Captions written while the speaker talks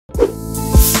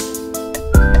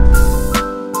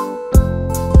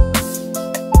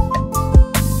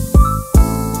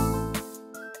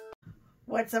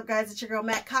What's up, guys? It's your girl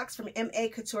Matt Cox from A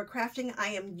Couture Crafting. I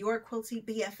am your quilty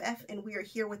BFF, and we are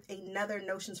here with another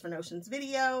Notions for Notions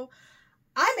video.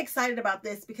 I'm excited about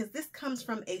this because this comes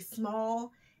from a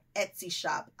small Etsy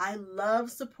shop. I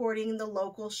love supporting the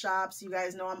local shops. You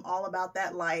guys know I'm all about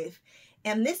that life.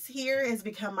 And this here has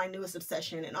become my newest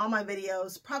obsession. In all my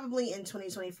videos, probably in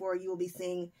 2024, you will be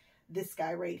seeing this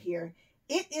guy right here.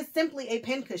 It is simply a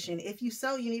pincushion. If you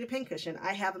sew, you need a pincushion.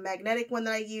 I have a magnetic one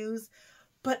that I use,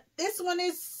 but this one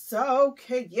is so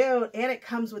cute. And it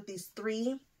comes with these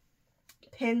 3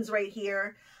 pins right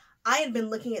here. I had been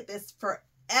looking at this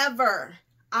forever.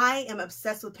 I am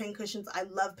obsessed with pincushions. I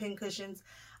love pincushions.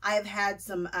 I have had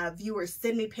some viewers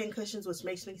send me pincushions, which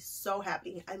makes me so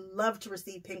happy. I love to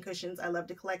receive pincushions. I love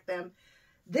to collect them.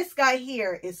 This guy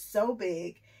here is so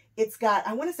big. It's got,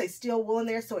 I want to say, steel wool in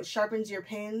there so it sharpens your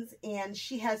pins. And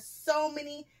she has so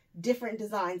many different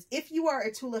designs. If you are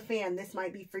a Tula fan, this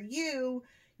might be for you.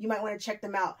 You might want to check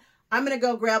them out. I'm going to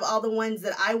go grab all the ones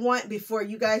that I want before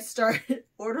you guys start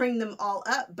ordering them all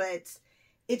up. But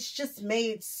it's just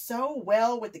made so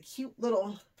well with the cute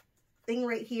little thing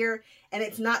right here. And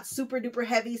it's not super duper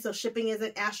heavy, so shipping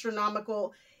isn't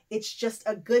astronomical. It's just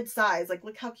a good size. Like,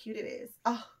 look how cute it is.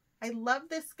 Oh, I love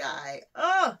this guy.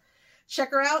 Oh,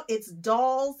 check her out. It's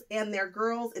dolls and they're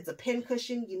girls. It's a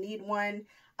pincushion. You need one.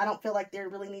 I don't feel like there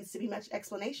really needs to be much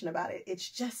explanation about it. It's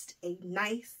just a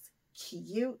nice,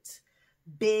 cute,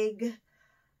 big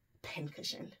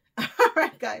pincushion. All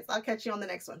right, guys. I'll catch you on the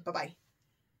next one. Bye-bye.